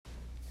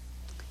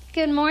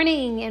Good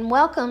morning and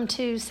welcome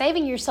to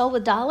Saving Your Soul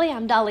with Dolly.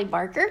 I'm Dolly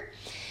Barker,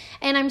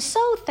 and I'm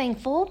so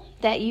thankful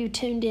that you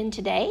tuned in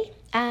today.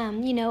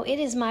 It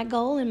is my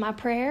goal and my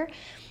prayer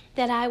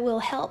that I will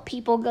help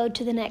people go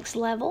to the next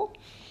level,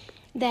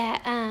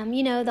 that,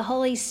 the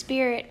Holy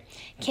Spirit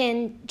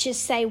can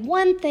just say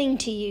one thing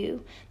to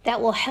you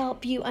that will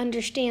help you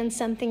understand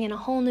something in a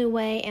whole new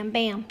way, and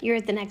bam, you're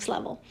at the next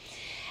level.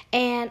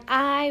 And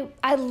I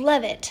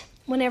love it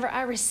whenever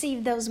I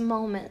receive those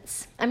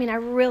moments. I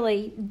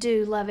really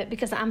do love it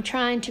because I'm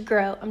trying to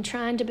grow. I'm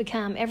trying to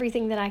become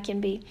everything that I can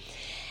be.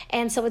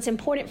 And so it's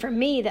important for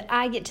me that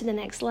I get to the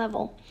next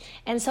level.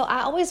 And so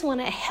I always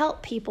want to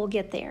help people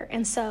get there.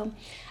 And so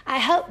I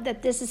hope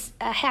that this is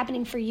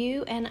happening for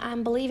you. And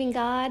I'm believing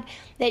God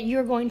that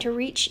you're going to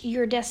reach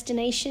your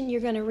destination.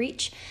 You're going to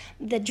reach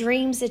the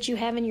dreams that you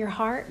have in your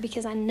heart,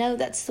 because I know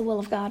that's the will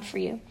of God for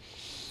you.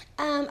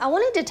 I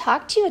wanted to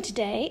talk to you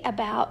today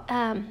about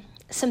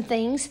some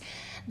things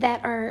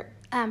that are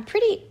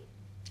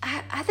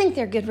I think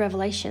they're good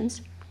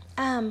revelations,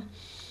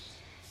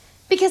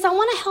 because I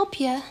want to help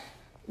you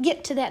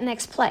get to that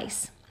next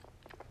place.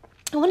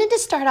 I wanted to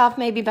start off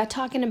maybe by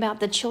talking about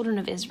the children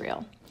of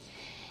Israel.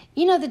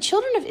 The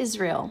children of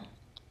Israel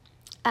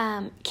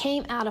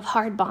came out of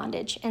hard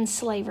bondage and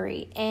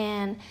slavery,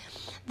 and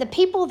the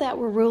people that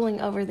were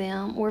ruling over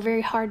them were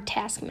very hard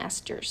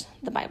taskmasters,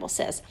 the Bible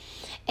says.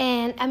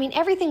 And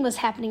everything was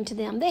happening to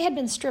them. They had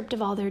been stripped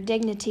of all their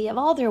dignity, of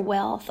all their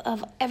wealth,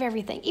 of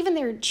everything. Even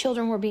their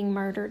children were being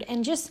murdered,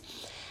 and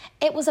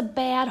it was a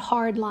bad,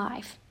 hard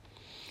life.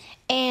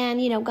 And,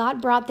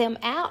 God brought them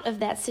out of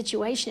that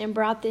situation and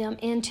brought them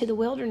into the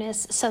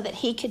wilderness so that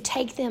He could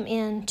take them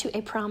into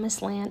a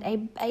promised land,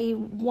 a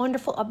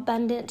wonderful,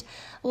 abundant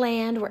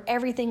land where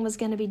everything was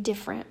going to be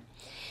different.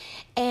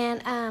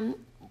 And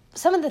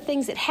some of the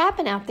things that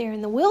happened out there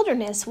in the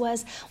wilderness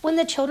was when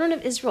the children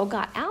of Israel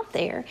got out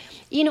there,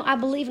 I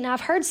believe, and I've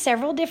heard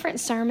several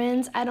different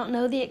sermons. I don't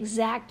know the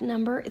exact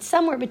number. It's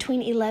somewhere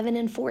between 11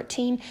 and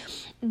 14.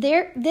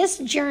 This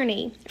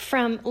journey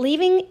from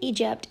leaving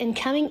Egypt and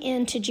coming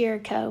into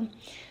Jericho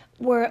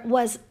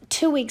was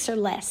 2 weeks or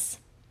less.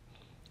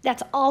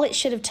 That's all it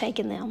should have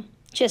taken them.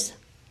 Just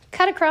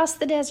cut across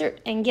the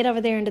desert and get over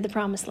there into the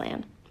promised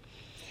land.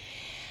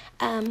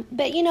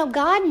 But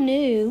God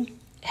knew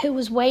who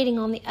was waiting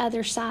on the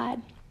other side.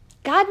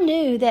 God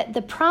knew that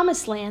the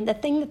promised land, the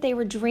thing that they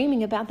were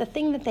dreaming about, the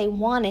thing that they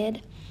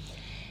wanted,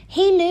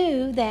 He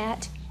knew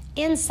that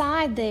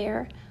inside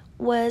there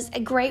was a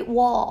great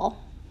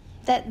wall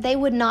that they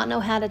would not know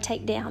how to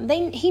take down.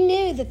 He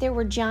knew that there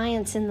were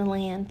giants in the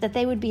land that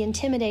they would be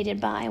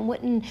intimidated by and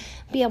wouldn't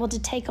be able to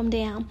take them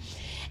down.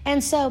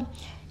 And so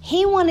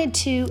He wanted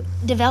to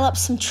develop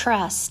some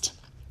trust.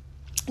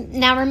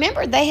 Now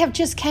remember, they have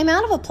just came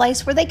out of a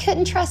place where they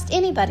couldn't trust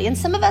anybody. And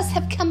some of us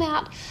have come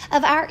out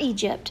of our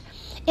Egypt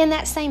in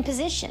that same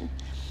position.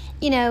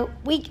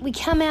 We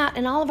come out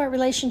and all of our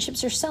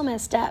relationships are so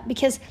messed up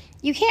because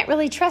you can't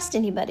really trust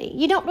anybody.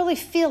 You don't really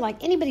feel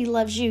like anybody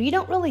loves you. You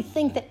don't really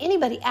think that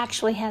anybody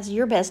actually has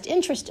your best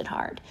interest at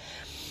heart.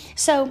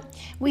 So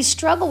we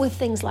struggle with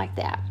things like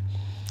that.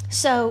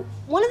 So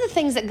one of the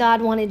things that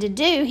God wanted to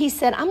do, He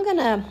said, I'm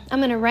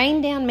gonna rain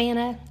down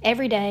manna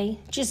every day.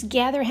 Just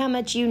gather how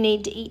much you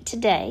need to eat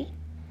today,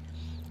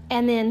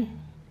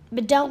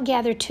 but don't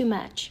gather too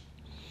much.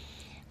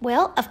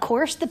 Well, of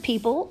course, the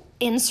people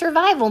in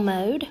survival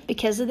mode,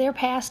 because of their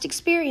past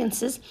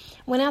experiences,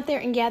 went out there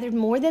and gathered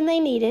more than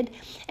they needed.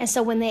 And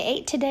so when they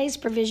ate today's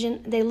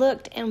provision, they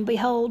looked and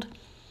behold,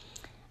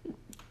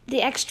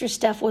 the extra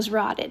stuff was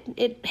rotted.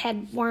 It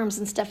had worms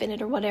and stuff in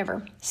it or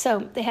whatever.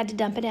 So they had to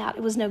dump it out.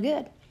 It was no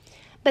good.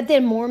 But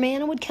then more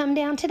manna would come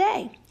down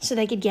today so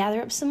they could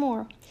gather up some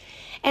more.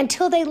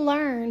 Until they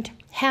learned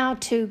how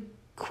to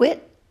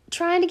quit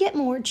trying to get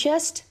more,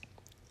 just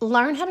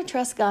learn how to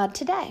trust God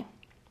today.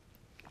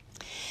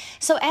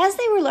 So as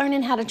they were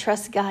learning how to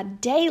trust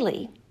God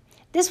daily,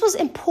 this was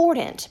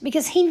important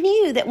because He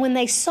knew that when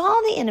they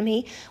saw the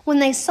enemy, when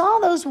they saw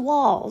those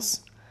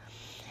walls,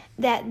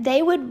 that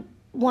they would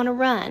want to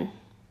run.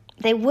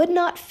 They would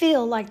not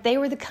feel like they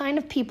were the kind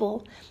of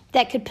people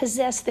that could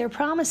possess their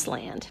promised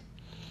land.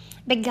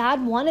 But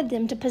God wanted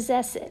them to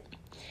possess it.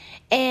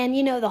 And,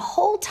 the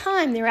whole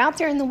time they're out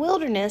there in the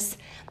wilderness,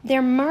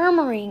 they're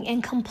murmuring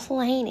and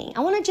complaining. I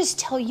want to just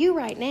tell you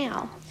right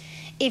now,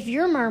 if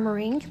you're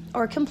murmuring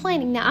or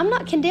complaining, now I'm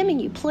not condemning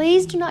you.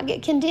 Please do not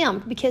get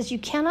condemned, because you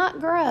cannot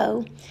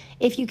grow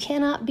if you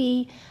cannot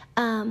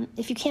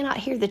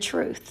hear the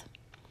truth.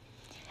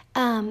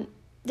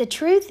 The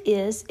truth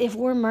is, if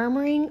we're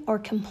murmuring or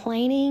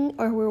complaining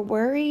or we're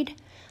worried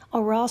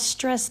or we're all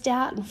stressed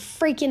out and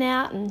freaking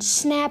out and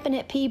snapping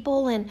at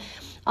people and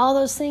all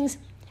those things,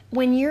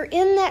 when you're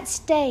in that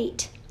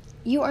state,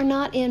 you are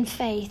not in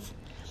faith.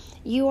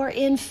 You are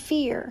in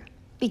fear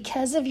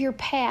because of your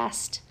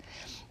past,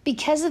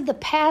 because of the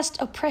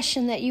past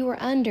oppression that you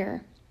were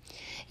under.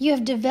 You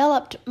have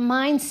developed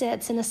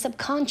mindsets in a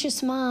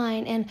subconscious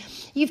mind, and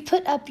you've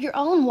put up your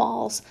own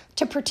walls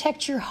to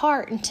protect your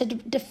heart and to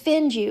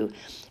defend you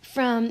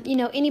from,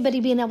 anybody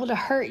being able to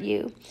hurt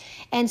you.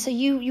 And so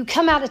you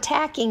come out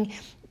attacking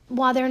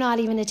while they're not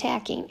even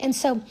attacking. And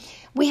so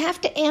we have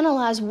to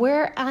analyze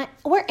where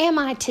am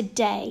I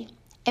today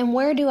and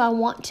where do I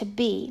want to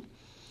be?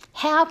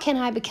 How can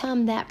I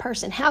become that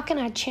person? How can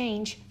I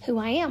change who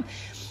I am?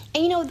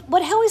 And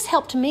what always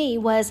helped me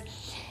was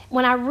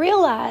when I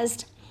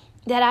realized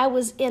that I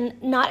was in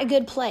not a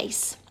good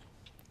place.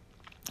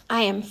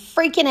 I am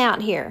freaking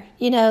out here.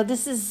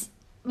 This is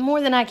more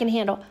than I can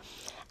handle.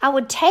 I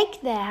would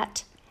take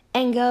that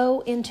and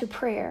go into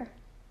prayer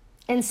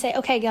and say,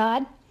 okay,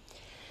 God,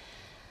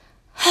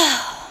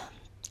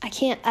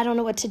 I don't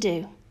know what to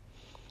do.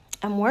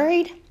 I'm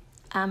worried.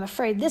 I'm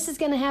afraid this is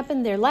going to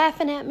happen. They're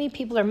laughing at me.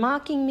 People are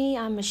mocking me.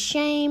 I'm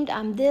ashamed.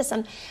 I'm this.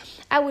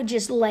 I would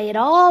just lay it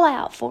all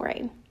out for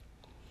him.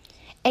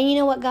 And you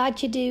know what God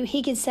could do?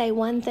 He could say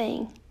one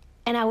thing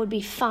and I would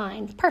be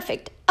fine.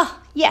 Perfect. Oh,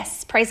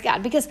 yes. Praise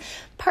God. Because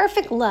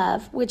perfect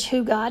love, which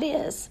who God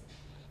is,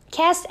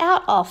 casts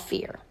out all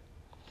fear.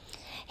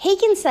 He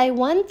can say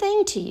one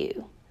thing to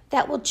you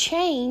that will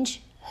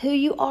change who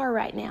you are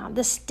right now,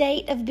 the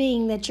state of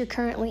being that you're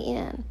currently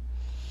in.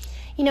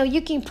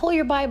 You can pull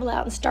your Bible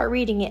out and start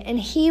reading it, and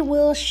he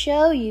will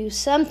show you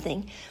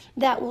something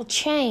that will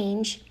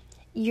change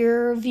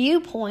your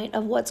viewpoint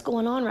of what's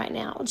going on right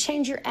now. It'll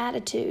change your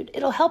attitude.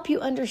 It'll help you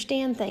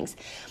understand things.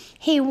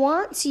 He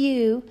wants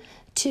you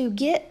to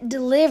get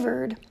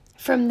delivered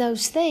from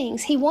those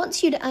things. He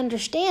wants you to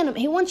understand them.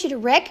 He wants you to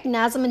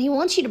recognize them, and he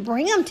wants you to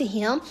bring them to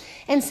him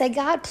and say,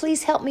 God,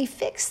 please help me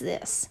fix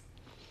this.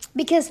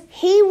 Because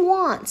he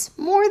wants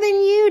more than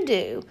you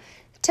do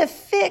to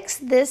fix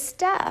this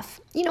stuff.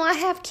 I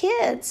have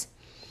kids,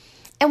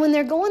 and when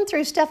they're going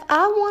through stuff,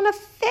 I want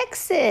to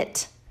fix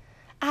it.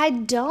 I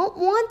don't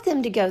want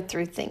them to go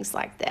through things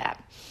like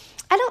that.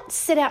 I don't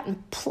sit out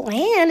and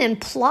plan and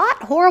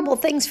plot horrible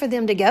things for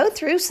them to go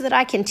through so that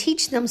I can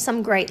teach them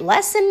some great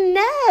lesson.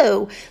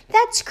 No,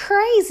 that's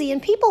crazy.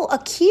 And people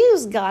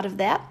accuse God of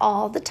that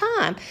all the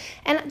time.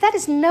 And that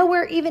is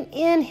nowhere even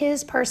in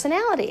his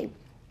personality.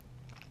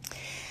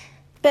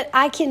 But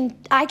I can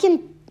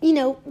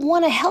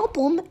want to help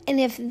them. And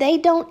if they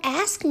don't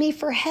ask me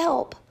for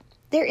help,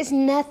 there is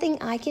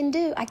nothing I can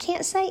do. I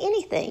can't say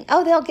anything.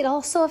 Oh, they'll get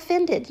all so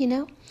offended,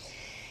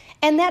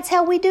 And that's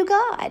how we do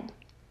God.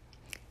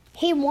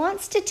 He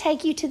wants to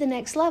take you to the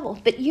next level,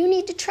 but you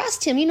need to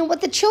trust him.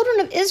 What the children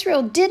of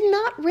Israel did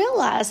not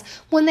realize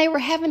when they were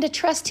having to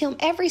trust him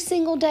every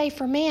single day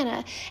for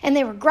manna, and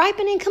they were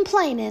griping and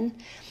complaining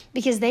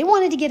because they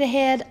wanted to get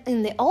ahead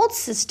in the old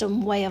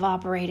system way of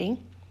operating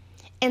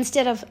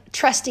instead of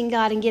trusting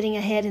God and getting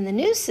ahead in the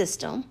new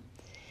system.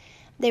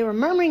 They were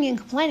murmuring and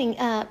complaining.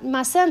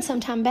 My son some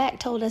time back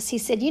told us, he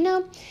said,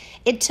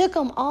 it took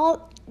them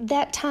all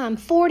that time,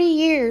 40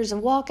 years of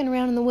walking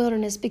around in the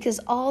wilderness because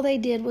all they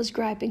did was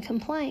gripe and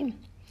complain.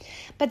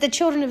 But the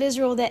children of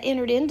Israel that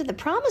entered into the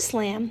promised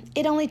land,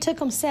 it only took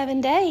them 7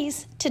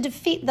 days to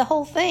defeat the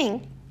whole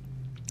thing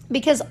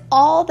because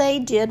all they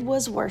did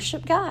was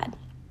worship God.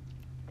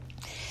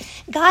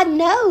 God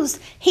knows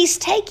he's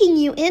taking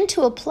you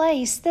into a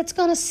place that's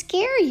going to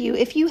scare you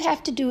if you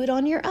have to do it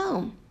on your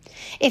own.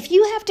 If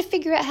you have to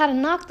figure out how to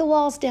knock the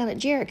walls down at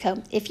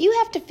Jericho, if you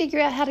have to figure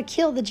out how to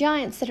kill the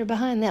giants that are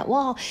behind that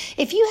wall,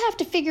 if you have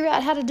to figure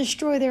out how to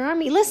destroy their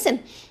army,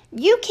 listen,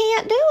 you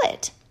can't do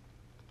it.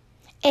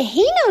 And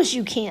he knows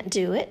you can't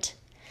do it,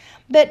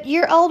 but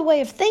your old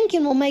way of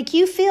thinking will make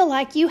you feel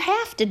like you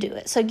have to do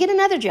it. So get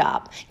another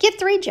job, get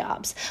 3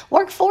 jobs,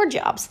 work 4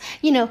 jobs.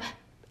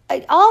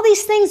 All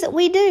these things that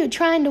we do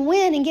trying to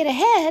win and get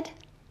ahead,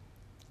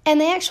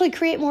 and they actually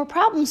create more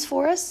problems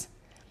for us.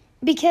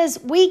 Because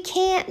we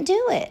can't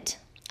do it.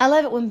 I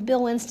love it when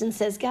Bill Winston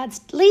says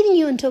God's leading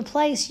you into a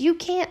place you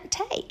can't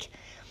take.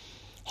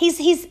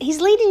 He's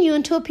leading you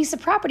into a piece of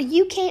property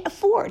you can't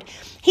afford.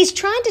 He's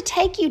trying to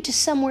take you to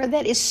somewhere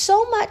that is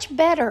so much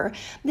better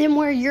than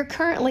where you're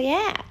currently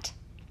at.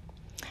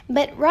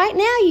 But right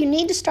now you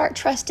need to start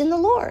trusting the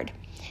Lord.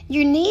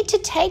 You need to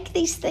take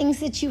these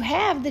things that you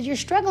have that you're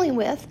struggling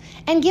with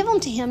and give them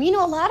to him.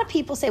 A lot of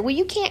people say, well,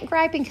 you can't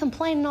gripe and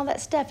complain and all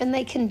that stuff, and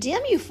they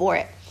condemn you for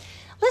it.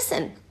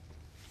 Listen.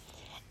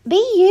 Be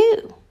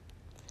you,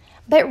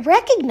 but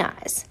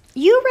recognize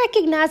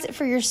it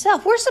for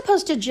yourself. We're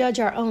supposed to judge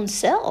our own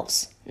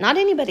selves, not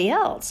anybody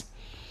else.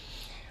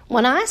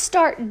 When I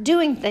start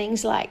doing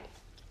things like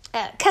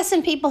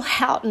cussing people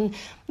out and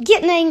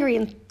getting angry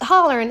and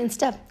hollering and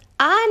stuff,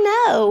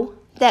 I know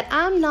that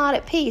I'm not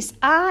at peace.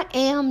 I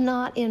am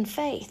not in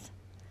faith.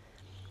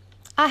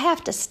 I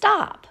have to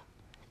stop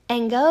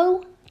and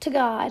go to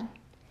God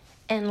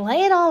and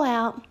lay it all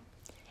out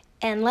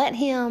and let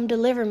him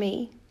deliver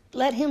me.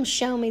 Let him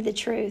show me the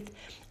truth.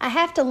 I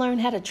have to learn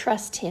how to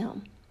trust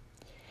him.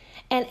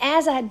 And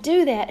as I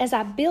do that, as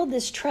I build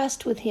this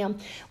trust with him,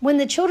 when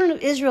the children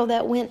of Israel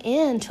that went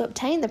in to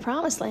obtain the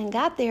promised land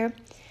got there,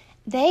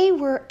 they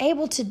were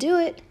able to do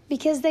it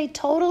because they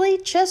totally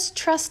just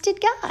trusted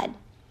God.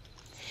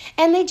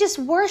 And they just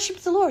worship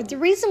the Lord. The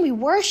reason we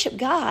worship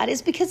God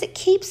is because it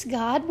keeps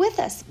God with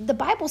us. The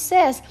Bible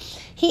says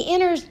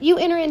you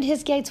enter into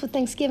his gates with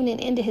thanksgiving and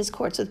into his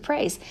courts with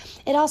praise.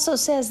 It also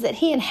says that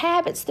he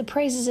inhabits the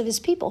praises of his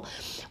people.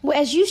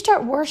 As you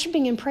start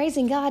worshiping and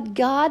praising God,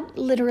 God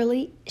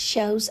literally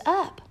shows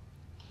up.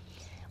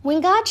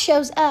 When God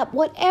shows up,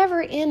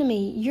 whatever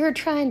enemy you're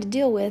trying to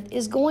deal with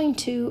is going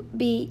to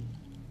be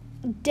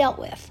dealt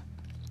with.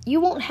 You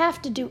won't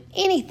have to do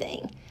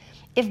anything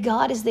if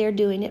God is there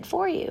doing it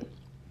for you.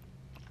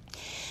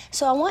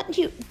 So I want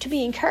you to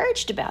be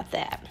encouraged about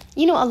that.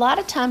 A lot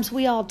of times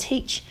we all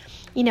teach,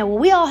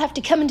 we all have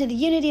to come into the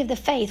unity of the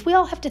faith. We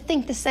all have to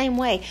think the same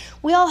way.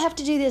 We all have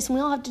to do this and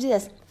we all have to do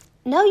this.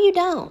 No, you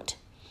don't.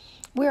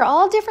 We're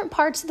all different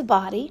parts of the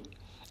body,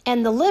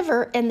 and the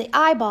liver and the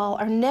eyeball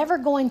are never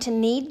going to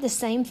need the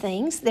same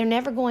things. They're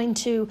never going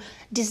to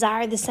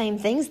desire the same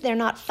things. They're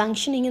not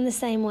functioning in the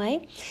same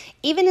way.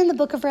 Even in the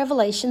book of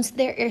Revelations,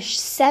 there are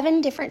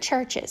 7 different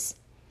churches.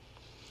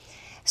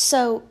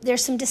 So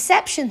there's some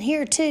deception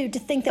here too, to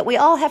think that we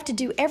all have to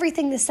do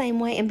everything the same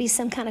way and be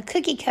some kind of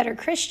cookie cutter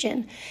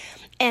Christian.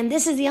 And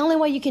this is the only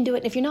way you can do it.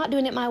 And if you're not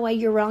doing it my way,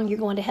 you're wrong. You're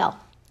going to hell.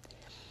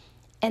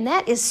 And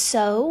that is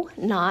so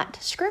not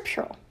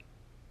scriptural.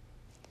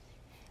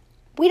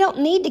 We don't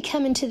need to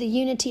come into the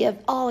unity of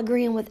all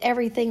agreeing with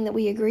everything that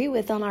we agree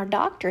with on our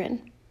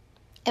doctrine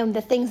and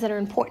the things that are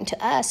important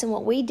to us and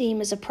what we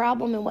deem as a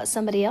problem and what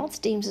somebody else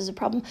deems as a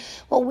problem.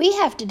 What we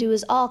have to do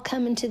is all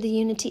come into the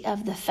unity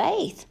of the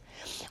faith.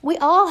 We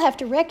all have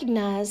to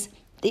recognize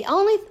we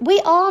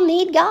all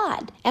need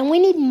God, and we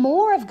need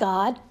more of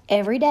God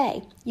every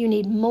day. You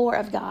need more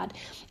of God.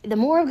 The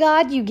more of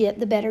God you get,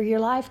 the better your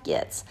life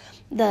gets.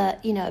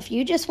 If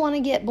you just want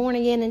to get born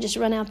again and just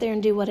run out there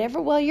and do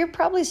whatever, well, you're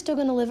probably still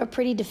going to live a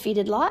pretty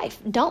defeated life.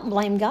 Don't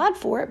blame God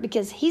for it,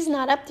 because he's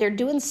not up there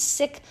doing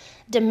sick,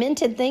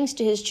 demented things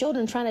to his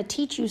children trying to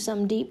teach you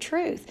some deep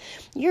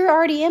truth. You're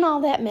already in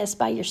all that mess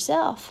by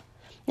yourself.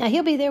 Now,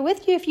 he'll be there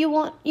with you if you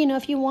want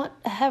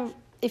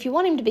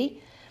him to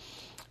be.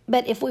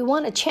 But if we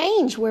want to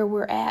change where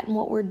we're at and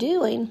what we're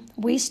doing,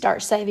 we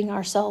start saving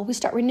our soul. We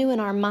start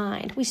renewing our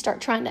mind. We start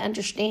trying to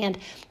understand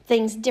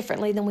things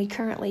differently than we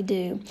currently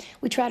do.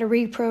 We try to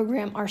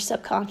reprogram our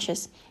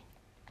subconscious.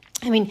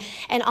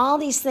 And all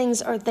these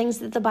things are things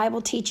that the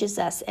Bible teaches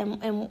us,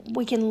 and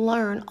we can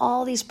learn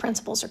all these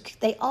principles.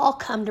 They all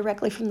come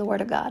directly from the Word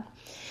of God.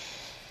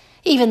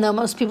 Even though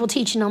most people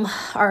teaching them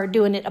are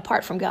doing it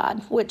apart from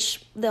God,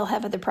 which they'll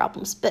have other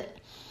problems. But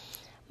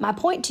my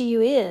point to you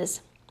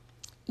is,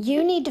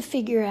 you need to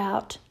figure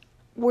out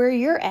where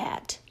you're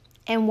at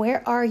and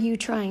where are you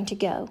trying to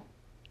go.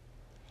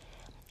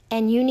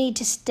 And you need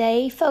to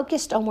stay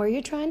focused on where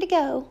you're trying to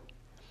go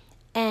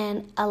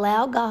and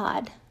allow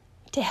God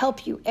to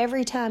help you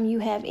every time you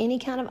have any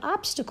kind of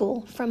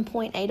obstacle from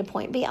point A to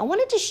point B. I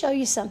wanted to show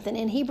you something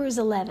in Hebrews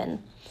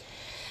 11.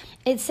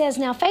 It says,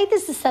 "Now faith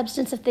is the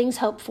substance of things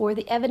hoped for,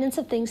 the evidence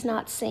of things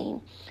not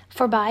seen.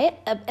 For by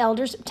it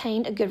elders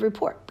obtained a good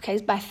report." Okay,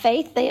 by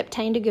faith they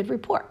obtained a good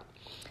report.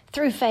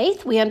 "Through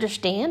faith we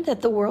understand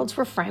that the worlds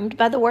were framed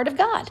by the word of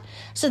God,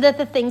 so that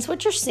the things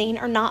which are seen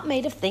are not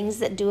made of things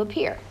that do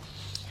appear."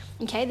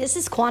 Okay, this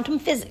is quantum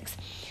physics.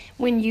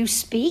 When you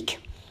speak,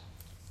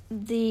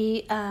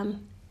 the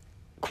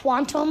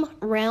quantum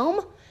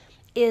realm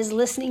is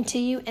listening to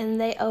you and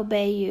they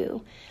obey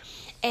you.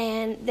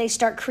 And they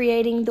start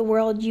creating the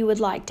world you would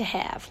like to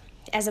have.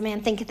 As a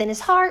man thinketh in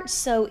his heart,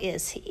 so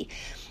is he.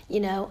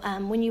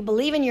 When you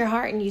believe in your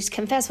heart and you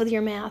confess with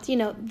your mouth,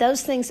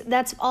 those things,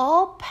 that's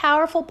all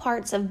powerful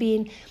parts of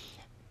being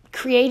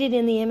created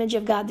in the image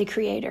of God the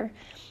Creator.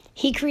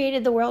 He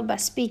created the world by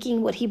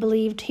speaking what he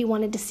believed he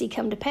wanted to see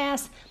come to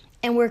pass,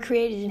 and we're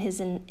created in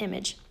his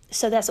image.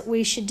 So that's what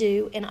we should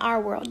do in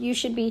our world. You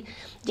should be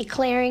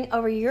declaring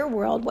over your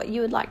world what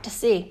you would like to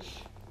see.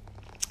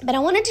 But I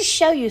wanted to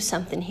show you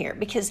something here,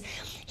 because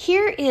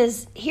here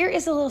is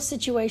a little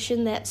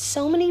situation that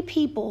so many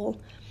people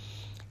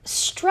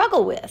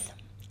struggle with,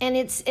 and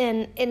it's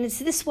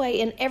this way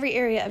in every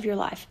area of your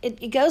life.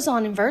 It goes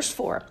on in verse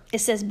 4. It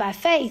says, "By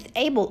faith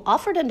Abel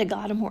offered unto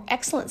God a more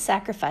excellent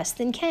sacrifice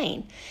than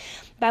Cain,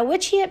 by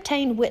which he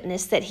obtained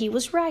witness that he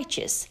was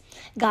righteous,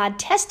 God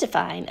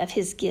testifying of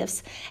his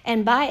gifts,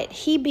 and by it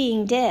he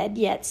being dead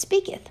yet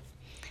speaketh."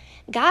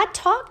 God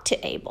talked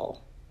to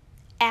Abel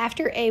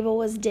after Abel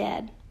was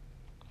dead.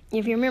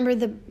 If you remember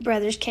the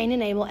brothers, Cain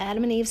and Abel,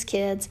 Adam and Eve's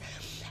kids,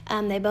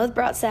 they both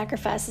brought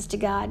sacrifices to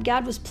God.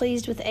 God was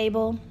pleased with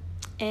Abel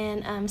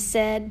and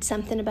said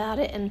something about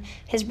it, and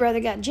his brother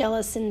got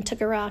jealous and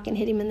took a rock and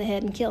hit him in the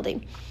head and killed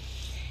him.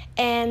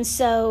 And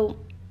so,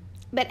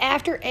 but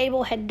after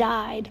Abel had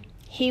died,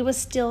 he was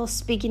still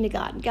speaking to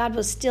God. God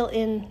was still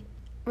in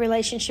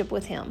relationship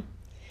with him.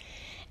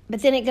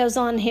 But then it goes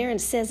on here and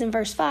it says in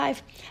verse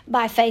 5,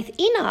 "By faith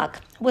Enoch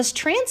was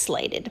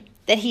translated,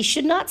 that he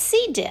should not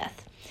see death.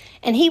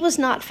 And he was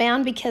not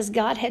found, because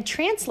God had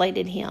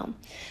translated him.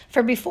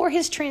 For before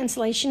his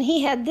translation,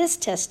 he had this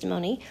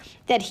testimony,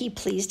 that he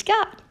pleased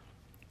God."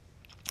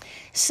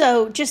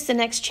 So just the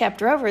next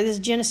chapter over, this is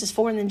Genesis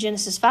 4 and then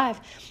Genesis 5.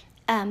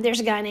 there's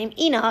a guy named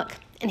Enoch,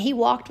 and he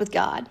walked with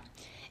God,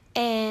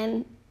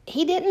 and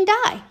he didn't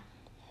die.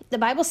 The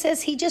Bible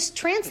says he just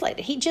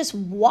translated. He just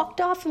walked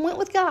off and went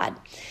with God.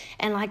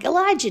 And like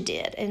Elijah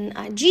did,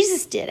 and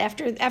Jesus did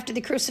after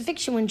the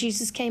crucifixion, when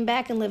Jesus came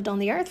back and lived on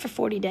the earth for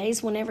 40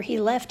 days, whenever he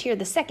left here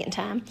the second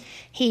time,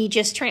 he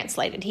just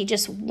translated. He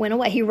just went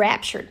away. He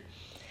raptured.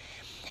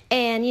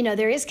 And,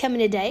 there is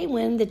coming a day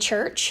when the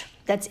church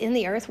that's in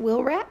the earth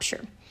will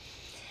rapture.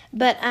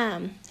 But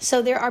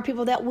so there are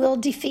people that will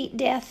defeat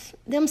death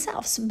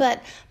themselves.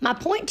 But my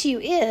point to you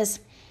is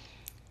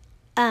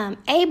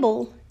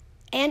Abel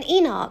and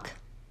Enoch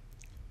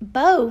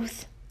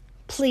both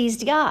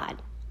pleased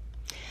God.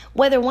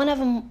 Whether one of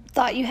them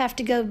thought you have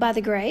to go by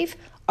the grave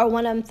or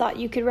one of them thought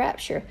you could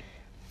rapture,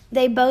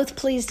 they both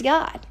pleased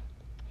God.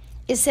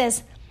 It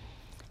says,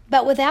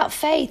 but without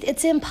faith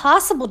it's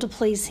impossible to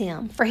please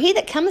him. For he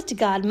that cometh to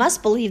God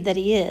must believe that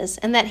he is,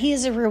 and that he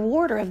is a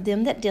rewarder of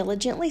them that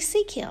diligently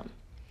seek him.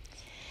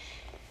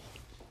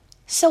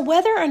 So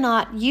whether or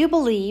not you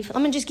believe,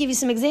 let me just give you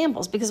some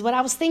examples, because what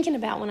I was thinking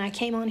about when I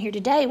came on here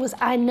today was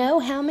I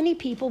know how many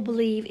people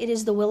believe it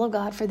is the will of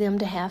God for them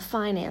to have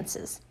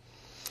finances.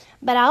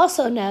 But I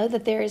also know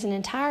that there is an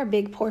entire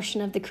big portion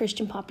of the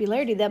Christian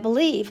popularity that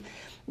believe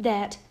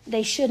that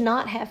they should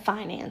not have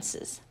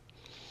finances.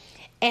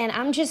 And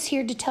I'm just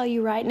here to tell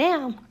you right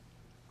now,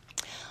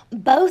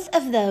 both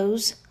of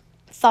those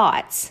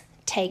thoughts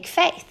take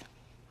faith.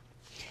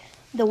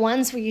 The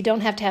ones where you don't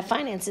have to have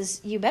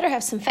finances, you better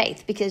have some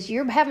faith, because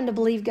you're having to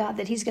believe God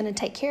that he's going to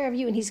take care of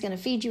you, and he's going to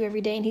feed you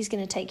every day, and he's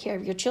going to take care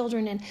of your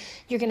children, and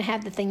you're going to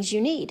have the things you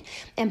need.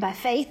 And by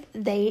faith,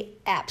 they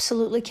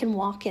absolutely can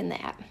walk in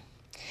that.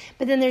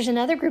 But then there's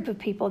another group of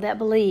people that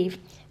believe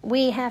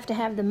we have to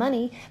have the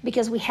money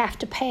because we have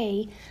to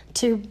pay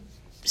to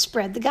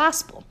spread the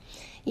gospel.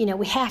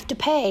 We have to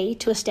pay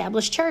to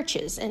establish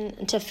churches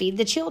and to feed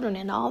the children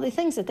and all the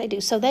things that they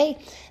do. So they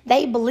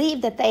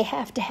believe that they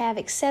have to have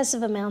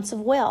excessive amounts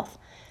of wealth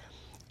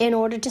in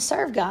order to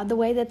serve God the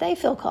way that they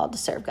feel called to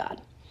serve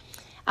God.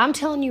 I'm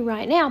telling you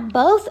right now,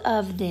 both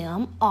of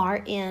them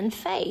are in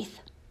faith.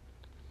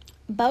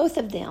 Both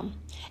of them.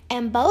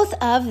 And both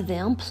of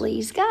them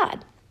please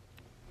God.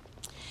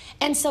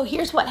 And so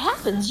here's what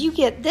happens. You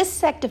get this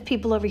sect of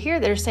people over here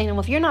that are saying,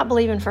 well, if you're not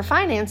believing for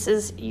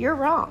finances, you're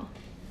wrong.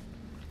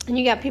 And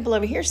you got people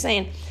over here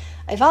saying,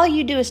 if all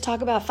you do is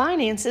talk about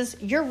finances,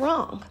 you're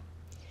wrong.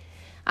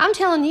 I'm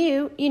telling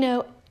you,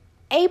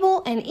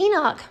 Abel and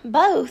Enoch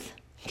both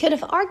could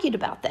have argued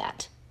about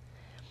that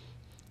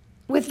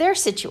with their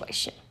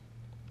situation.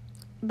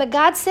 But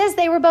God says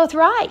they were both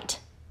right.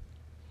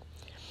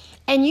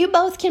 And you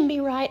both can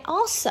be right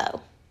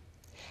also.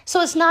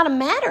 So it's not a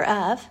matter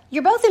of,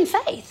 you're both in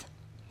faith,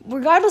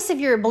 regardless if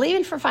you're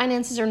believing for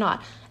finances or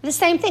not. The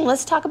same thing,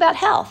 let's talk about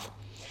health.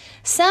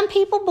 Some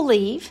people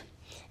believe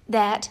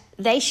that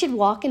they should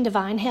walk in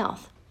divine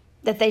health,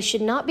 that they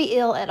should not be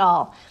ill at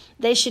all.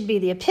 They should be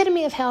the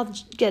epitome of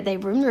health. They've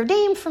been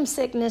redeemed from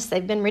sickness.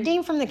 They've been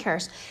redeemed from the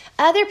curse.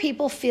 Other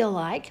people feel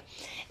like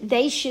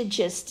they should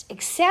just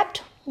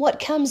accept what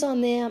comes on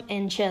them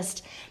and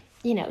just,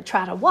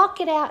 try to walk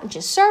it out and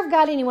just serve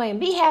God anyway and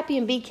be happy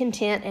and be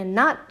content and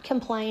not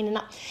complain.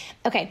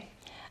 Okay,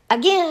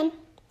 again,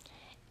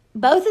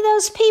 both of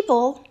those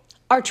people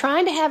are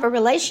trying to have a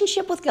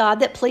relationship with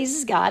God that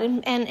pleases God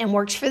and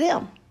works for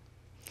them.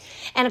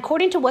 And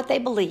according to what they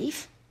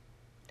believe,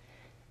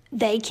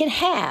 they can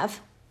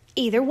have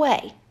either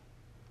way.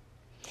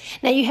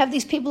 Now, you have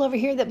these people over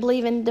here that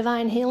believe in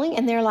divine healing,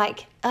 and they're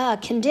like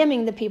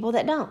condemning the people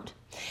that don't.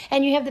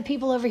 And you have the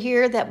people over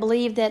here that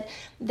believe that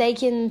they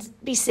can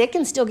be sick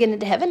and still get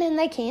into heaven, and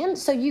they can.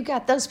 So you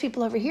got those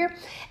people over here,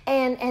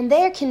 and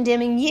they're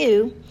condemning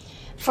you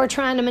for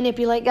trying to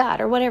manipulate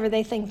God or whatever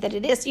they think that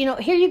it is.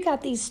 Here you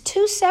got these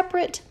two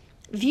separate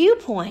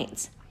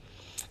viewpoints,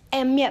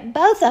 and yet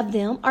both of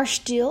them are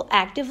still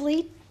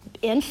actively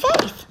in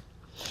faith.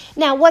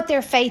 Now, what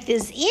their faith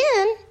is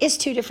in is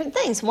two different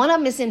things. One of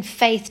them is in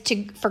faith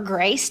for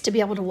grace to be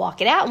able to walk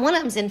it out. One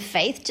of them is in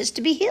faith just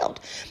to be healed.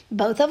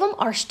 Both of them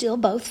are still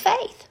both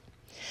faith.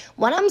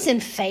 One of them's in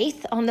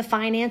faith on the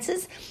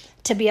finances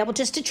to be able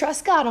just to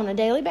trust God on a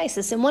daily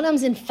basis. And one of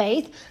them's in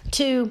faith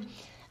to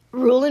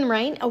rule and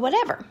reign or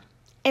whatever.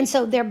 And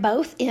so they're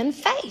both in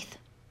faith.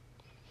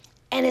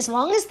 And as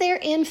long as they're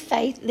in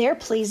faith, they're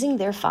pleasing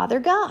their Father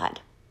God.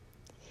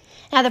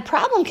 Now, the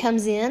problem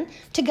comes in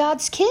to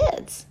God's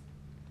kids.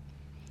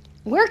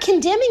 We're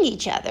condemning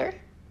each other.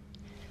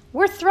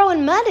 We're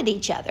throwing mud at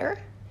each other.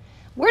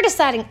 We're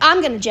deciding,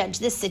 I'm going to judge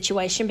this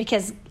situation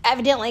because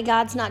evidently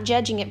God's not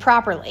judging it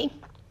properly.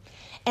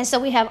 And so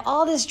we have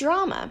all this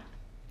drama.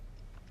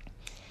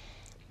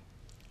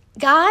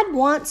 God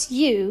wants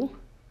you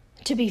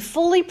to be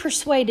fully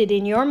persuaded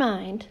in your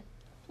mind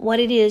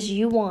what it is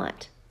you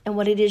want and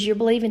what it is you're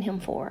believing Him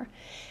for.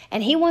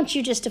 And He wants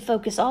you just to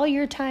focus all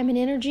your time and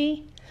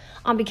energy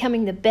on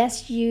becoming the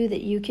best you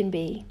that you can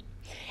be.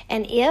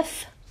 And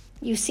if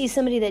you see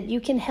somebody that you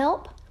can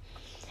help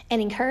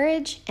and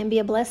encourage and be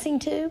a blessing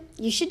to,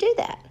 you should do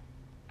that.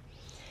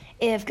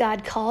 If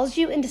God calls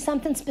you into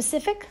something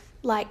specific,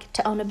 like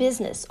to own a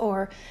business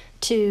or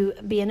to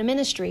be in a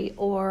ministry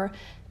or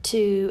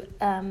to,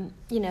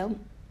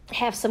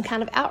 have some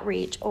kind of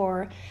outreach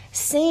or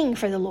sing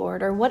for the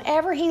Lord or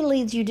whatever He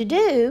leads you to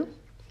do,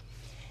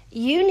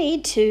 you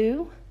need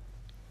to,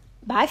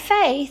 by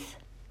faith,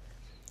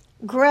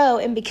 grow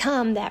and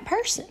become that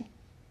person.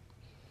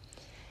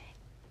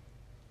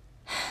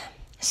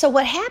 So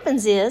what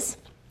happens is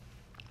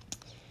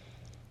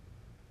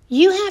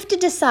you have to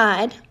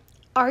decide,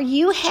 are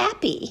you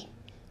happy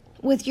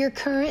with your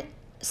current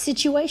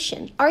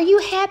situation? Are you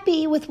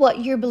happy with what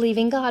you're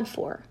believing God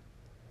for?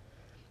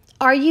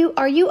 Are you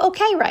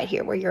okay right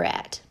here where you're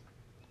at?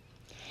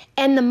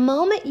 And the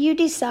moment you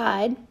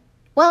decide,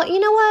 well, you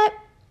know what?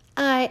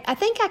 I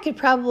think I could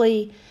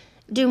probably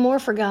do more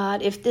for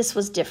God if this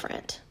was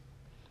different.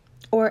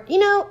 Or,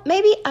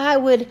 maybe I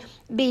would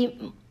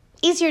be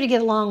easier to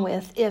get along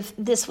with if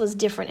this was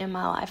different in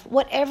my life.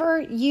 Whatever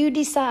you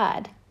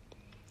decide,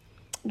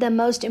 the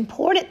most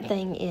important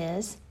thing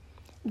is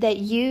that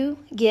you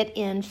get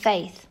in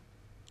faith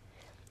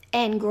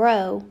and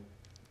grow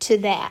to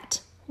that.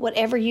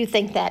 Whatever you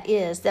think that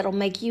is, that'll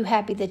make you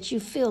happy, that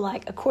you feel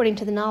like, according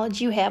to the knowledge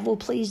you have, will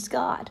please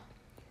God.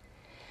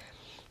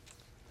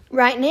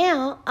 Right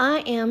now, I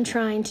am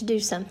trying to do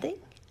something,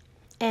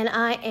 and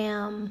I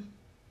am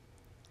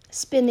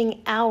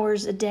spending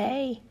hours a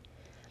day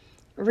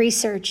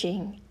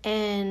researching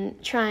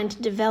and trying to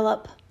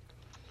develop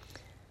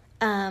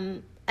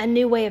a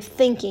new way of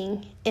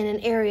thinking in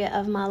an area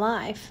of my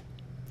life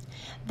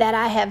that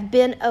I have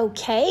been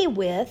okay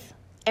with.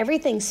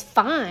 Everything's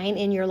fine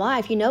in your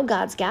life.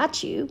 God's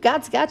got you.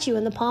 God's got you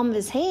in the palm of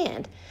His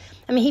hand.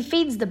 I mean, He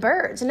feeds the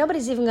birds, and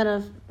nobody's even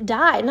going to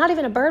die. Not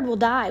even a bird will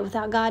die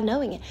without God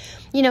knowing it.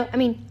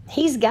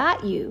 He's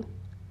got you,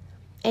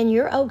 and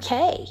you're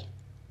okay.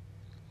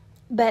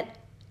 But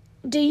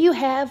do you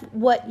have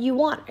what you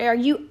want? Are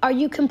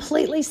you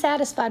completely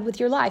satisfied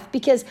with your life?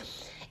 Because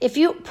if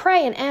you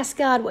pray and ask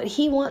God what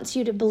He wants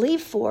you to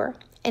believe for,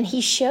 and He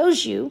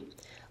shows you,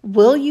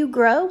 will you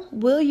grow?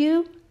 Will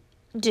you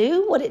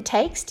do what it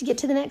takes to get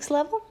to the next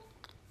level?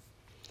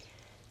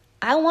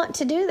 I want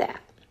to do that.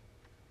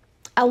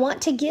 I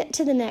want to get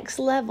to the next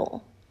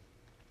level.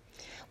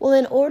 Well,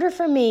 in order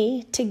for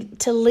me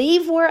to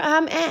leave where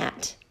I'm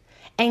at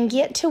and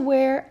get to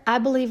where I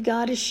believe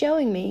God is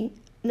showing me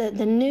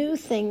the new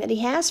thing that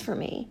He has for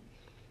me,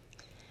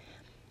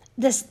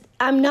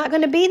 I'm not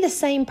going to be the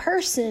same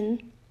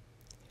person.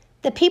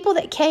 The people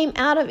that came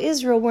out of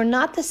Israel were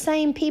not the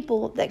same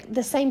people,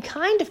 the same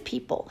kind of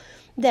people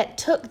that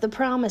took the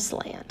promised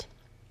land.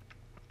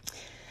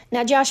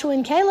 Now, Joshua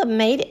and Caleb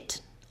made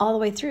it all the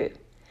way through,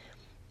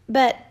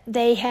 but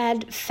they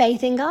had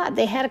faith in God.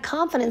 They had a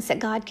confidence that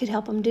God could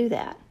help them do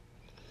that.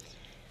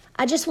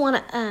 I just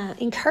want to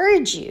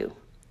encourage you.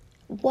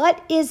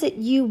 What is it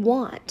you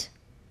want?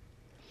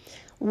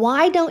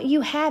 Why don't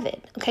you have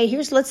it? Okay,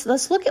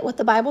 let's look at what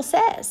the Bible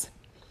says.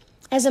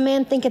 As a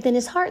man thinketh in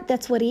his heart,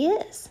 that's what he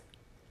is.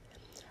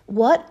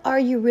 What are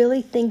you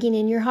really thinking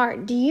in your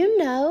heart? Do you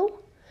know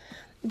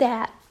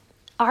that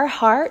our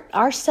heart,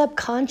 our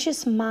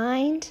subconscious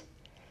mind,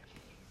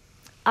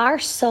 our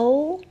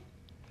soul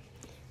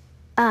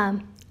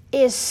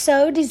is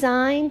so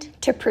designed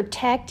to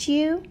protect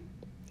you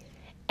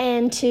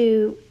and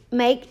to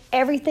make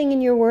everything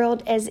in your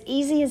world as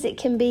easy as it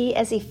can be,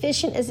 as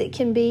efficient as it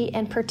can be,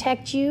 and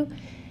protect you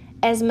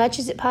as much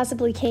as it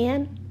possibly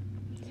can?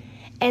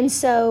 And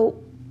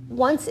so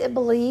once it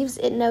believes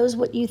it knows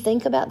what you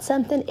think about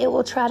something, it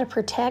will try to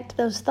protect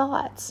those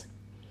thoughts.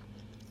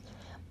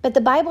 But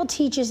the Bible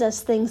teaches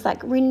us things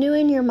like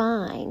renewing your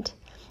mind,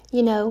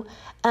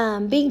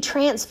 being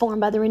transformed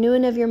by the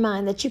renewing of your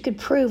mind, that you could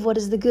prove what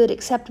is the good,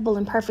 acceptable,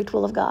 and perfect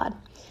will of God.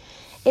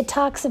 It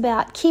talks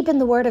about keeping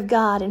the Word of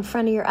God in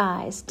front of your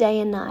eyes day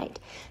and night,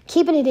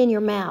 keeping it in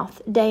your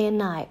mouth day and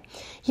night.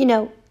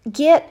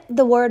 Get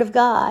the Word of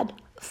God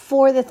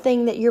for the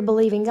thing that you're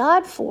believing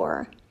God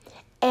for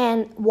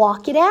and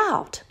walk it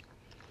out.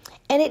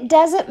 And it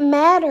doesn't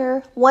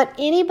matter what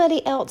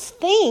anybody else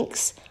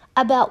thinks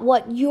about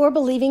what you're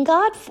believing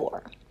God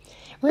for.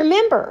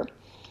 Remember,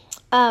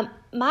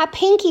 my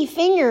pinky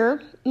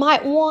finger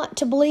might want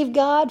to believe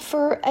God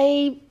for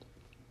a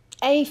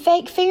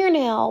fake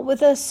fingernail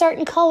with a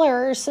certain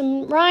color or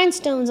some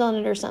rhinestones on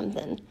it or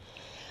something.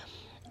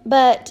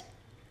 But,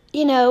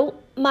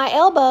 my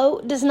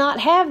elbow does not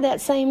have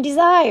that same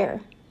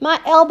desire. My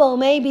elbow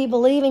may be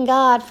believing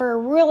God for a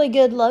really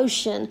good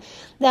lotion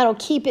that'll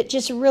keep it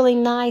just really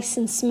nice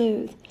and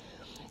smooth.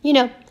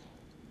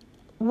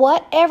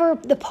 Whatever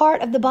the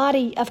part of the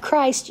body of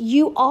Christ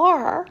you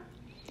are,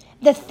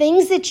 the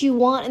things that you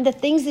want and the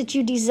things that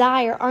you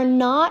desire are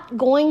not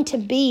going to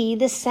be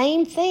the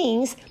same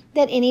things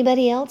that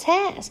anybody else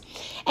has.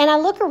 And I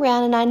look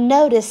around and I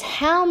notice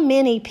how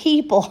many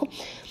people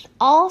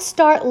all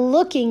start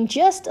looking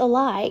just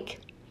alike,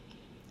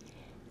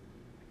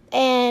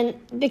 and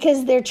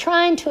because they're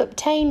trying to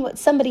obtain what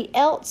somebody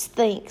else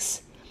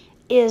thinks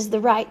is the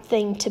right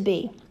thing to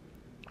be,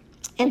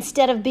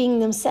 instead of being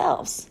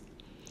themselves.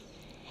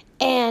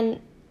 And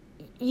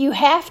you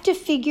have to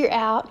figure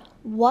out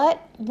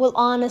what will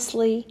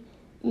honestly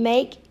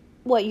make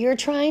what you're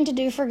trying to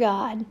do for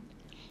God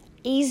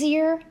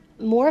easier,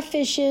 more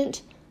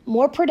efficient,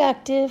 more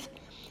productive,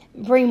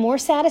 bring more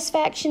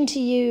satisfaction to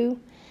you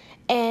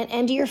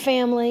and to your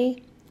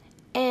family.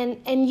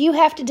 And you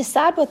have to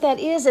decide what that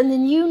is, and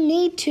then you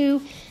need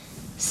to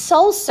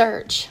soul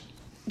search.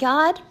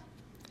 God,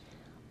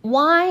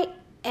 why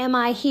am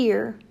I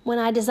here when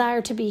I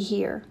desire to be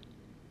here?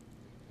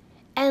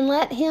 And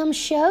let Him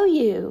show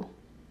you.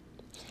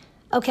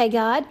 Okay,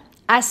 God,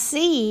 I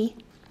see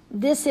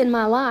this in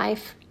my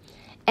life,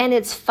 and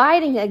it's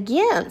fighting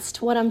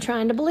against what I'm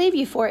trying to believe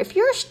you for. If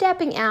you're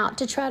stepping out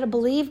to try to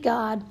believe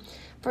God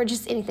for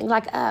just anything,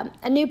 like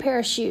a new pair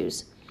of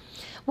shoes,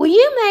 well,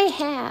 you may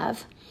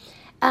have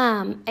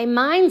a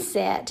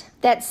mindset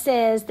that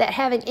says that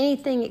having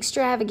anything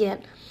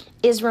extravagant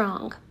is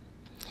wrong.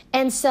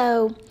 And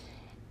so,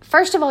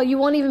 first of all, you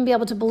won't even be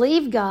able to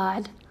believe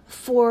God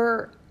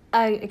for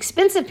an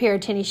expensive pair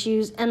of tennis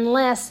shoes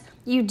unless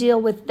you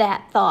deal with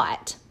that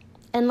thought,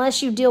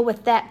 unless you deal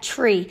with that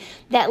tree,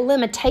 that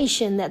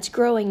limitation that's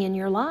growing in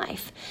your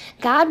life.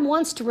 God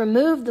wants to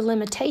remove the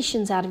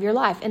limitations out of your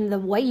life, and the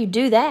way you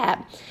do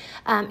that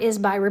is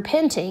by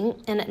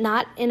repenting, and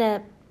not in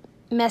a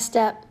messed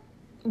up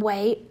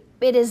way.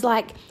 It is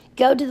like,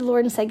 go to the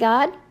Lord and say,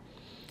 God,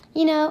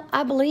 you know,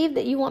 I believe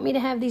that you want me to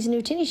have these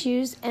new tennis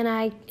shoes, and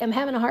I am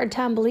having a hard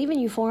time believing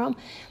you for them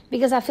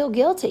because I feel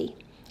guilty.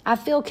 I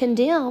feel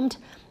condemned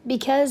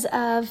because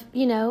of,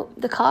 you know,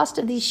 the cost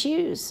of these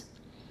shoes.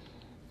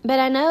 But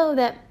I know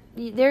that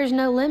there's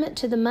no limit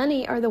to the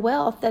money or the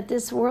wealth that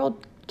this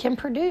world can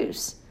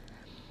produce.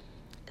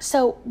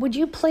 So would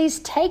you please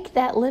take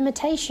that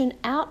limitation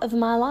out of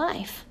my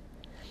life?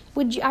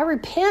 I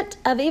repent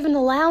of even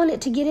allowing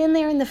it to get in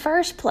there in the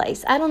first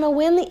place. I don't know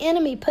when the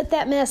enemy put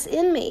that mess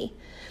in me.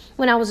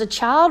 When I was a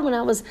child,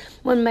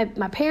 when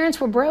my parents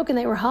were broke and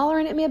they were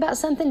hollering at me about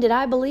something, did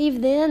I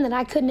believe then that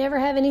I could never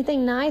have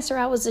anything nice, or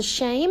I was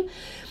ashamed?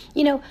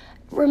 You know,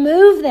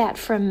 remove that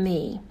from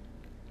me.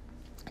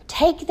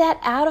 Take that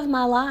out of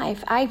my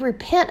life. I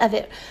repent of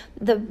it.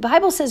 The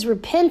Bible says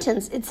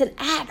repentance, it's an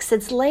axe.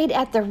 It's laid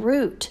at the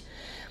root.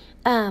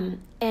 And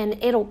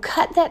it'll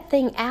cut that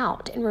thing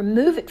out and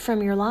remove it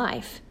from your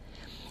life.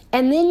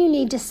 And then you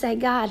need to say,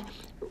 God,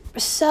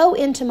 sow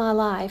into my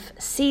life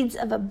seeds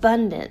of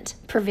abundant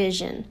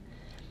provision,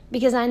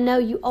 because I know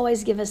you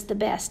always give us the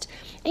best.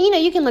 And you know,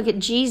 you can look at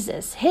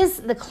Jesus,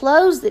 the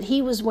clothes that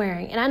he was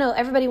wearing, and I know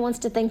everybody wants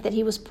to think that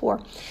he was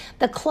poor.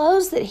 The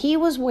clothes that he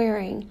was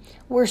wearing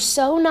were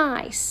so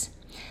nice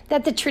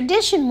that the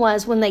tradition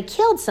was when they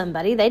killed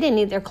somebody, they didn't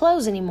need their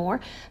clothes anymore,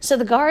 so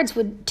the guards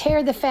would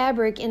tear the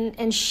fabric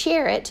and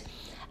share it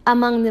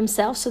among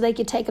themselves so they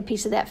could take a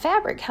piece of that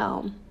fabric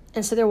home,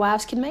 and so their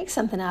wives could make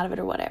something out of it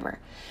or whatever.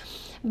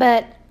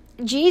 But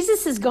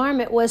Jesus'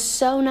 garment was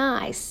so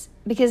nice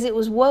because it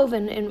was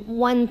woven in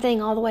one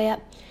thing all the way up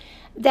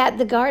that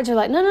the guards are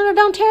like, no,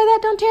 don't tear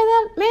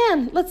that.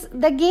 Man,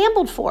 they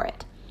gambled for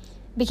it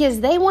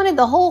because they wanted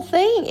the whole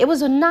thing. It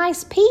was a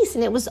nice piece,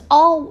 and it was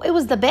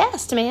the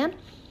best, man.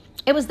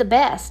 It was the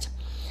best.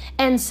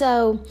 And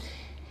so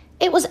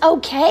it was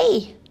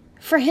okay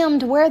for him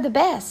to wear the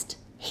best.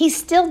 He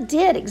still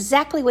did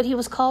exactly what he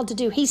was called to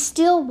do. He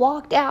still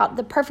walked out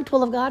the perfect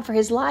will of God for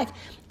his life,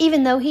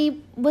 even though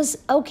he was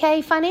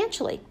okay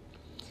financially.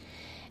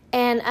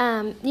 And,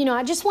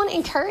 I just want to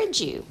encourage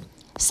you.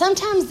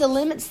 Sometimes the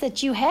limits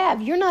that you have,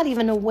 you're not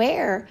even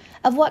aware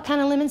of what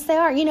kind of limits they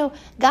are. You know,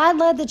 God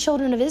led the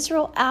children of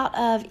Israel out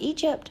of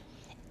Egypt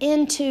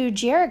into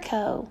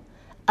Jericho,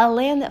 a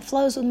land that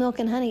flows with milk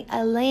and honey,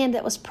 a land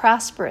that was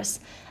prosperous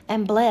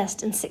and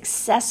blessed and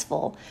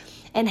successful,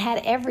 and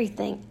had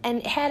everything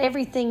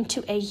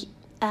to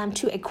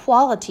a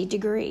quality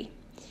degree.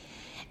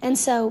 And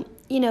so,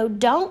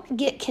 don't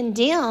get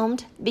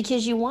condemned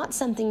because you want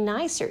something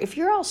nicer. If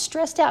you're all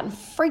stressed out and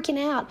freaking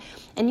out,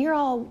 and you're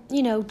all,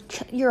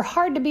 you're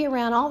hard to be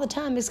around all the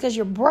time because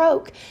you're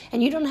broke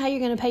and you don't know how you're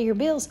going to pay your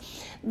bills,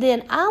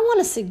 then I want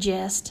to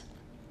suggest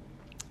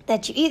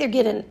that you either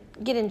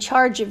get in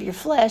charge of your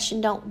flesh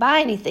and don't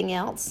buy anything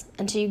else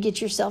until you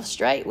get yourself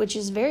straight, which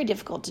is very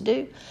difficult to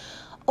do.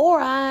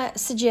 Or I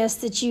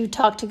suggest that you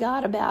talk to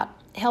God about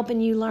helping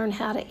you learn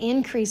how to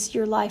increase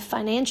your life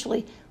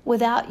financially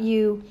without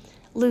you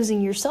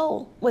losing your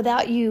soul,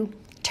 without you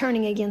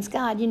turning against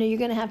God. You're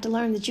going to have to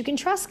learn that you can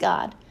trust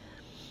God.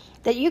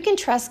 That you can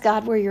trust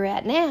God where you're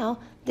at now,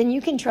 then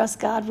you can trust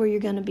God where you're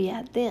going to be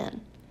at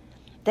then.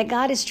 That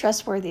God is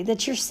trustworthy,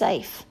 that you're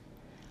safe,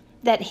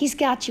 that He's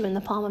got you in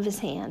the palm of His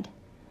hand,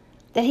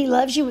 that He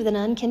loves you with an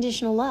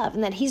unconditional love,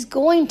 and that He's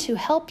going to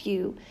help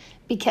you,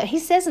 because He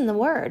says in the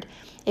Word,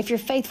 if you're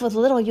faithful with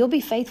little, you'll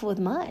be faithful with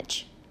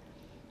much.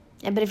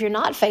 But if you're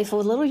not faithful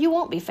with little, you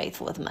won't be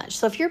faithful with much.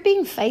 So if you're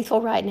being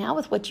faithful right now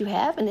with what you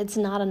have and it's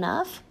not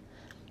enough,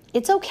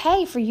 it's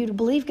okay for you to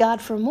believe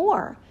God for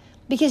more,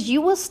 because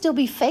you will still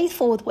be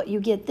faithful with what you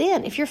get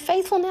then. If you're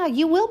faithful now,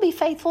 you will be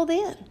faithful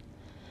then.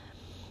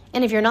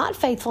 And if you're not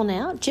faithful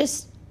now,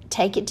 just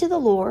take it to the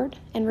Lord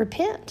and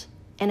repent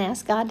and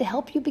ask God to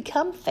help you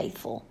become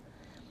faithful.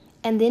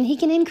 And then he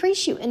can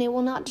increase you, and it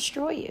will not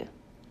destroy you.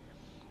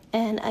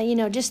 And,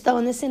 just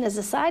throwing this in as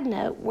a side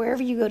note,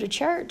 wherever you go to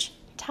church,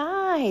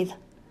 tithe.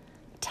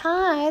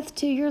 Tithe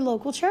to your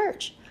local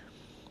church.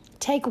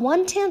 Take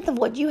 1/10 of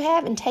what you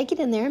have and take it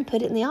in there and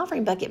put it in the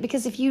offering bucket.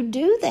 Because if you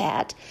do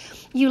that,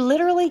 you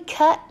literally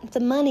cut the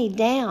money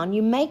down.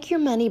 You make your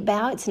money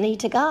bow its knee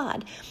to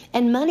God.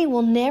 And money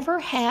will never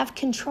have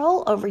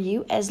control over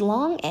you as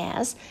long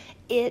as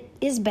it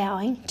is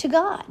bowing to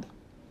God.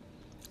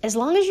 As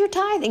long as you're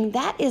tithing,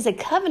 that is a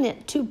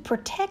covenant to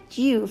protect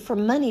you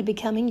from money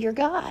becoming your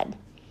God.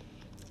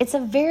 It's a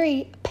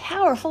very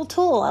powerful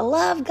tool. I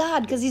love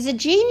God because he's a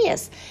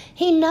genius.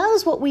 He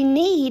knows what we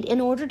need in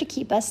order to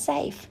keep us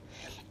safe.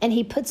 And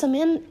he puts them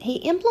in, he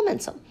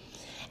implements them.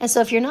 And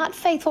so if you're not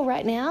faithful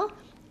right now,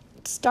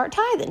 start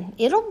tithing.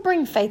 It'll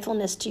bring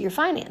faithfulness to your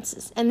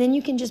finances. And then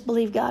you can just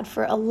believe God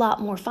for a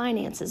lot more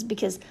finances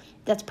because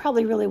that's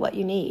probably really what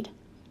you need.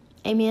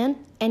 Amen?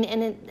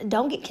 And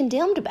don't get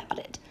condemned about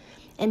it.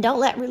 And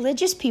don't let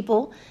religious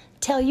people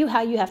tell you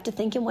how you have to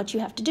think and what you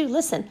have to do.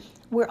 Listen,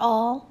 we're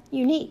all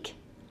unique.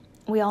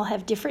 We all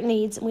have different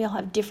needs, and we all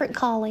have different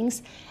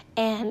callings,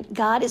 and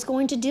God is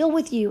going to deal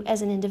with you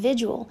as an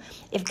individual.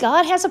 If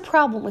God has a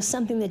problem with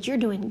something that you're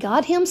doing,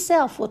 God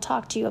himself will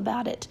talk to you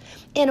about it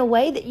in a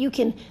way that you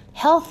can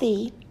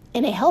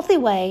in a healthy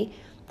way,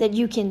 that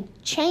you can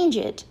change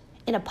it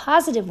in a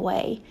positive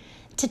way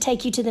to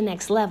take you to the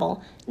next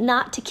level,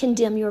 not to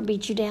condemn you or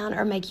beat you down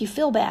or make you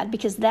feel bad,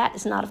 because that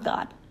is not of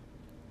God.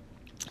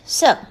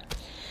 So,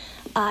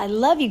 I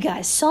love you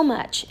guys so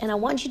much, and I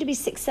want you to be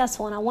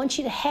successful, and I want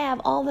you to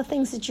have all the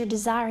things that you're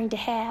desiring to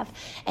have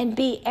and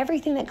be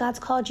everything that God's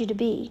called you to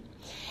be.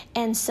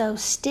 And so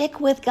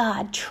stick with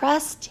God,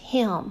 trust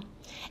him,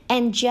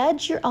 and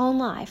judge your own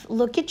life.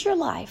 Look at your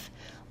life.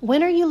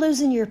 When are you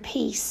losing your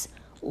peace?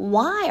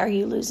 Why are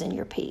you losing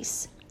your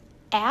peace?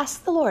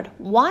 Ask the Lord,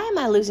 why am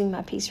I losing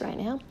my peace right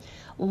now?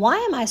 Why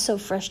am I so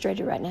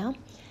frustrated right now?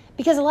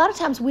 Because a lot of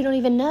times we don't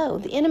even know.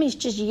 The enemy's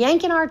just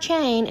yanking our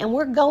chain and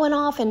we're going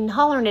off and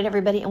hollering at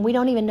everybody and we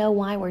don't even know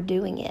why we're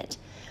doing it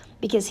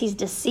because he's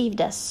deceived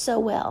us so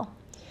well.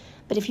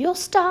 But if you'll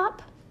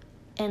stop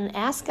and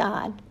ask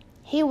God,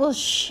 he will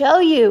show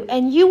you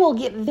and you will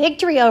get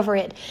victory over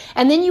it.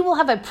 And then you will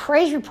have a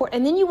praise report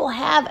and then you will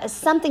have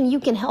something you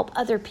can help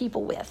other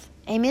people with.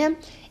 Amen?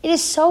 It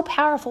is so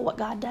powerful what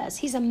God does.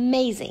 He's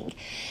amazing.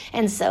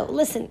 And so,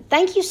 listen,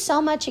 thank you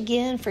so much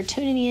again for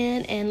tuning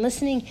in and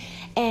listening.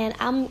 And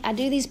I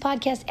do these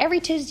podcasts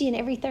every Tuesday and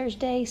every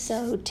Thursday.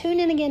 So tune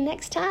in again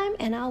next time,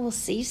 and I will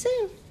see you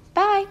soon.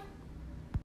 Bye.